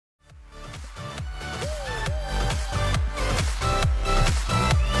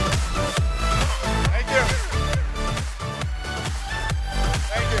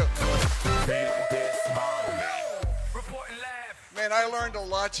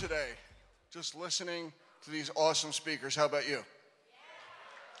lot today, just listening to these awesome speakers. How about you?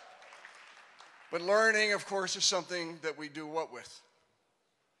 But learning, of course, is something that we do what with?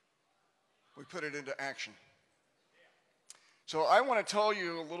 We put it into action. So I want to tell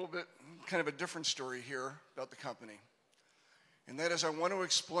you a little bit, kind of a different story here about the company. And that is I want to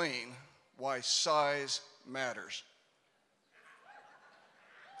explain why size matters.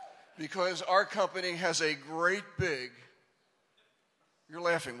 Because our company has a great big, you're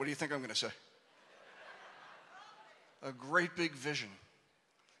laughing, what do you think I'm going to say? A great big vision.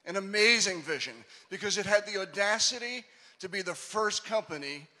 An amazing vision, because it had the audacity to be the first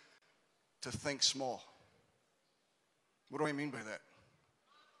company to think small. What do I mean by that?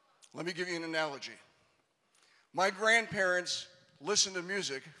 Let me give you an analogy. My grandparents listened to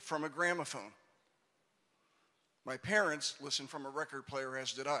music from a gramophone. My parents listened from a record player,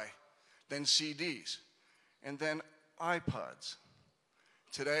 as did I. Then CDs, and then iPods.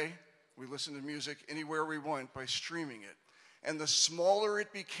 Today, we listen to music anywhere we want by streaming it. And the smaller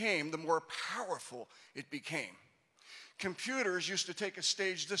it became, the more powerful it became. Computers used to take a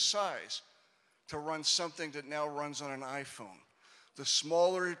stage this size to run something that now runs on an iPhone. The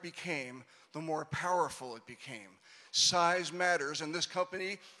smaller it became, the more powerful it became. Size matters, and this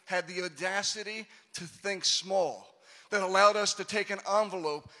company had the audacity to think small. That allowed us to take an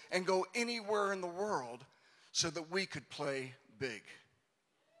envelope and go anywhere in the world so that we could play big.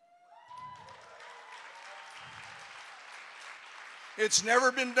 It's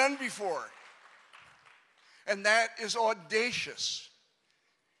never been done before. And that is audacious.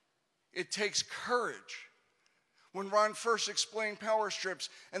 It takes courage. When Ron first explained power strips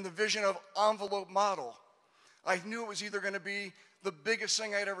and the vision of envelope model, I knew it was either going to be the biggest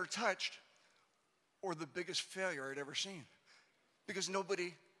thing I'd ever touched or the biggest failure I'd ever seen, because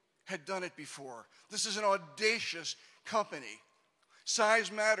nobody had done it before. This is an audacious company.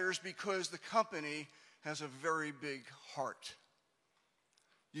 Size matters because the company has a very big heart.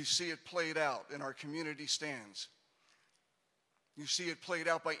 You see it played out in our community stands. You see it played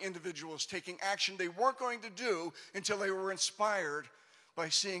out by individuals taking action they weren't going to do until they were inspired by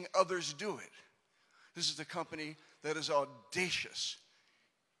seeing others do it. This is a company that is audacious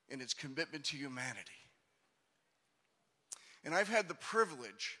in its commitment to humanity. And I've had the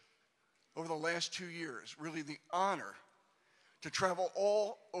privilege over the last 2 years, really the honor, to travel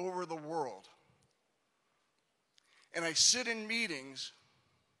all over the world. And I sit in meetings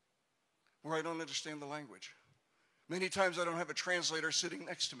where I don't understand the language. Many times I don't have a translator sitting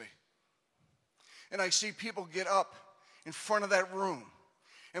next to me. And I see people get up in front of that room,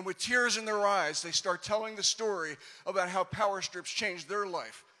 and with tears in their eyes, they start telling the story about how power strips changed their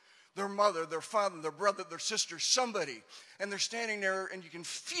life, their mother, their father, their brother, their sister, somebody. And they're standing there, and you can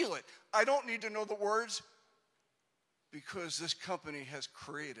feel it. I don't need to know the words, because this company has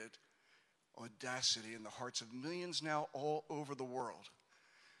created audacity in the hearts of millions now all over the world.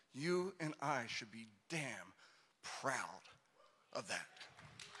 You and I should be damn proud of that.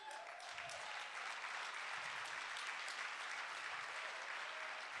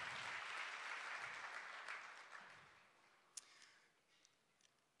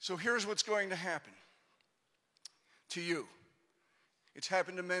 So here's what's going to happen to you. It's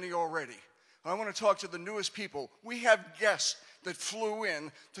happened to many already. I want to talk to the newest people. We have guests that flew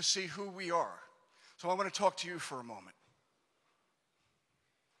in to see who we are. So I want to talk to you for a moment.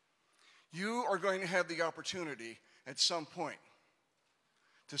 You are going to have the opportunity at some point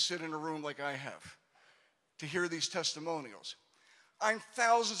to sit in a room like I have, to hear these testimonials. I'm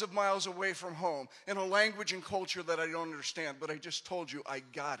thousands of miles away from home in a language and culture that I don't understand, but I just told you I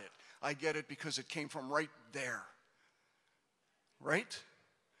got it. I get it because it came from right there. Right?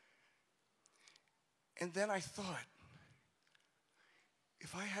 And then I thought,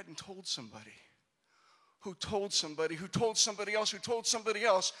 if I hadn't told somebody, who told somebody, who told somebody else, who told somebody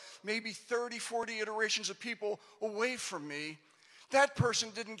else, maybe 30, 40 iterations of people away from me, that person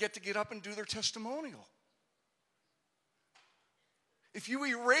didn't get up and do their testimonial. If you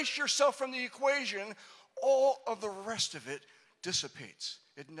erase yourself from the equation, all of the rest of it dissipates.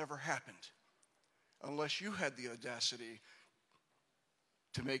 It never happened unless you had the audacity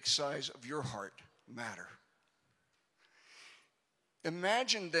to make size of your heart matter.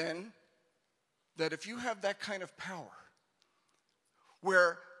 Imagine then that if you have that kind of power,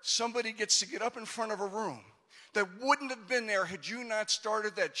 where somebody gets to get up in front of a room that wouldn't have been there had you not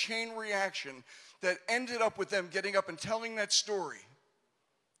started that chain reaction that ended up with them getting up and telling that story,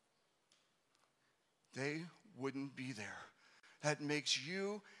 they wouldn't be there. That makes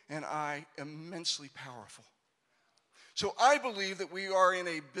you and I immensely powerful. So I believe that we are in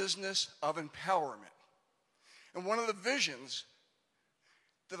a business of empowerment. And one of the visions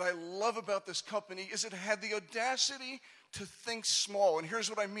that I love about this company is it had the audacity to think small. And here's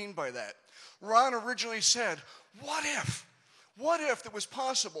what I mean by that. Ron originally said, what if it was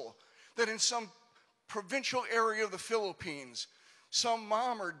possible that in some provincial area of the Philippines, some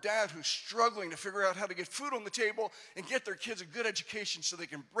mom or dad who's struggling to figure out how to get food on the table and get their kids a good education so they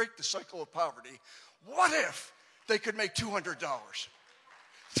can break the cycle of poverty, what if they could make $200, $300,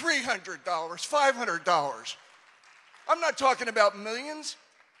 $500? I'm not talking about millions.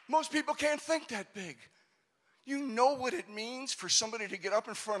 Most people can't think that big. You know what it means for somebody to get up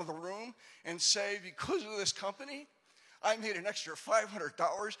in front of the room and say, because of this company, I made an extra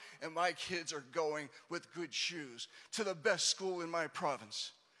 $500 and my kids are going with good shoes to the best school in my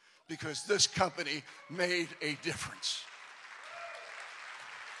province because this company made a difference.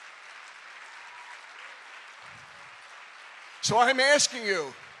 So I'm asking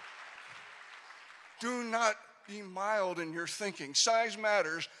you, do not be mild in your thinking. Size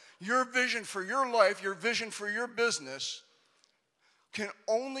matters. Your vision for your life, your vision for your business can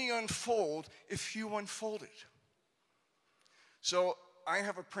only unfold if you unfold it. So I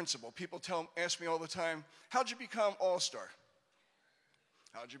have a principle. People ask me all the time, how'd you become all-star?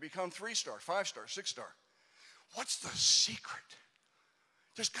 How'd you become 3-star, 5-star, 6-star? What's the secret?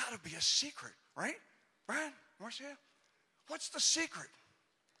 There's got to be a secret, right? Brian, Marcia? What's the secret?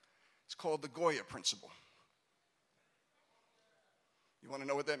 It's called the Goya principle. You want to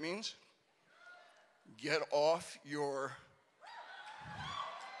know what that means? Get off your...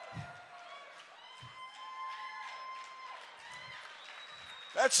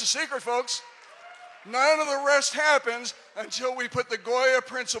 That's the secret, folks. None of the rest happens until we put the Goya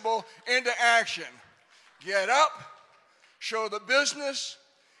principle into action. Get up, show the business,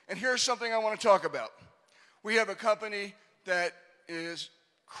 and here's something I want to talk about. We have a company that is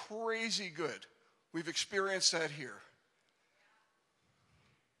crazy good. We've experienced that here.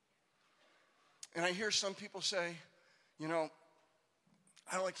 And I hear some people say, you know,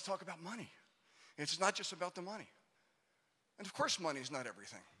 I don't like to talk about money. It's not just about the money. And of course money is not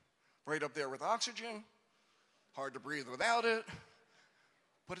everything. Right up there with oxygen, hard to breathe without it,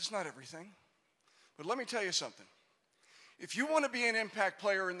 but it's not everything. But let me tell you something. If you want to be an impact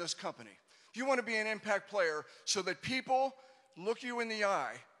player in this company, if you want to be an impact player so that people look you in the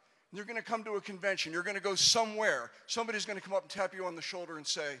eye, and you're going to come to a convention, you're going to go somewhere, somebody's going to come up and tap you on the shoulder and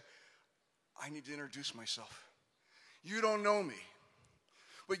say, I need to introduce myself. You don't know me,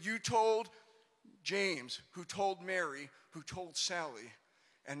 but you told James, who told Mary, who told Sally,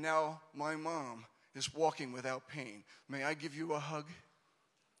 and now my mom is walking without pain. May I give you a hug?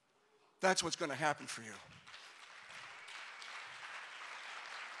 That's what's going to happen for you.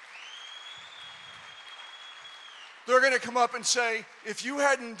 They're going to come up and say, if you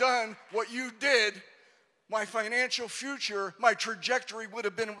hadn't done what you did, my financial future, my trajectory would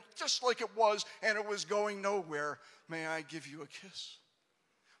have been just like it was, and it was going nowhere. May I give you a kiss?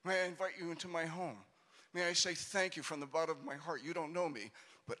 May I invite you into my home? May I say thank you from the bottom of my heart? You don't know me,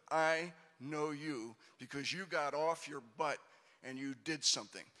 but I know you because you got off your butt and you did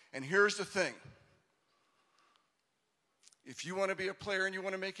something. And here's the thing. If you want to be a player and you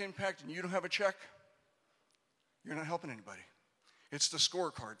want to make impact and you don't have a check, you're not helping anybody. It's the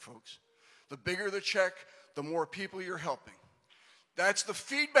scorecard, folks. The bigger the check, the more people you're helping. That's the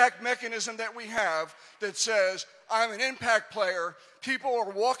feedback mechanism that we have that says, I'm an impact player. People are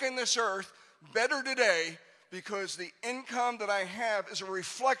walking this earth better today because the income that I have is a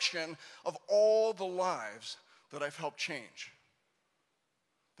reflection of all the lives that I've helped change.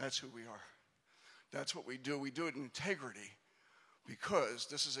 That's who we are. That's what we do. We do it in integrity because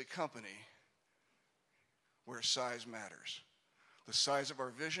this is a company where size matters. The size of our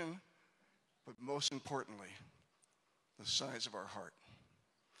vision, but most importantly, the size of our heart.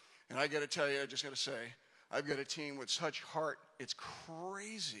 And I got to tell you, I just got to say, I've got a team with such heart, it's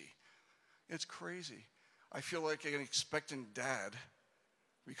crazy. It's crazy. I feel like an expectant dad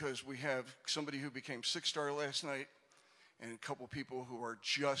because we have somebody who became 6-star last night and a couple people who are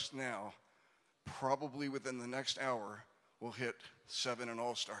just now, probably within the next hour, will hit 7 and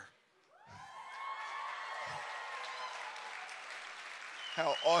all-star.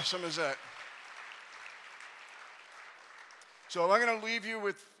 How awesome is that? So I'm going to leave you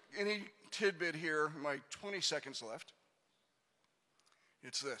with any tidbit here, my 20 seconds left.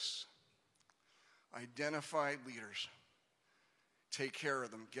 It's this. Identify leaders. Take care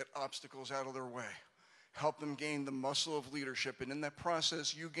of them. Get obstacles out of their way. Help them gain the muscle of leadership, and in that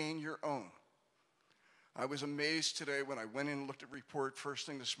process, you gain your own. I was amazed today when I went in and looked at report first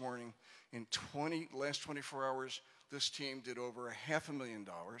thing this morning. In last 24 hours, this team did over $500,000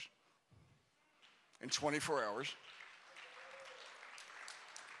 in 24 hours.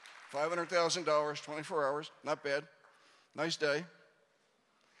 $500,000, 24 hours, not bad. Nice day.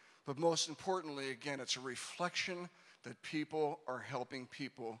 But most importantly, again, it's a reflection that people are helping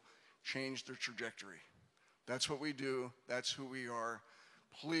people change their trajectory. That's what we do. That's who we are.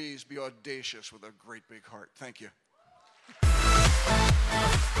 Please be audacious with a great big heart. Thank you.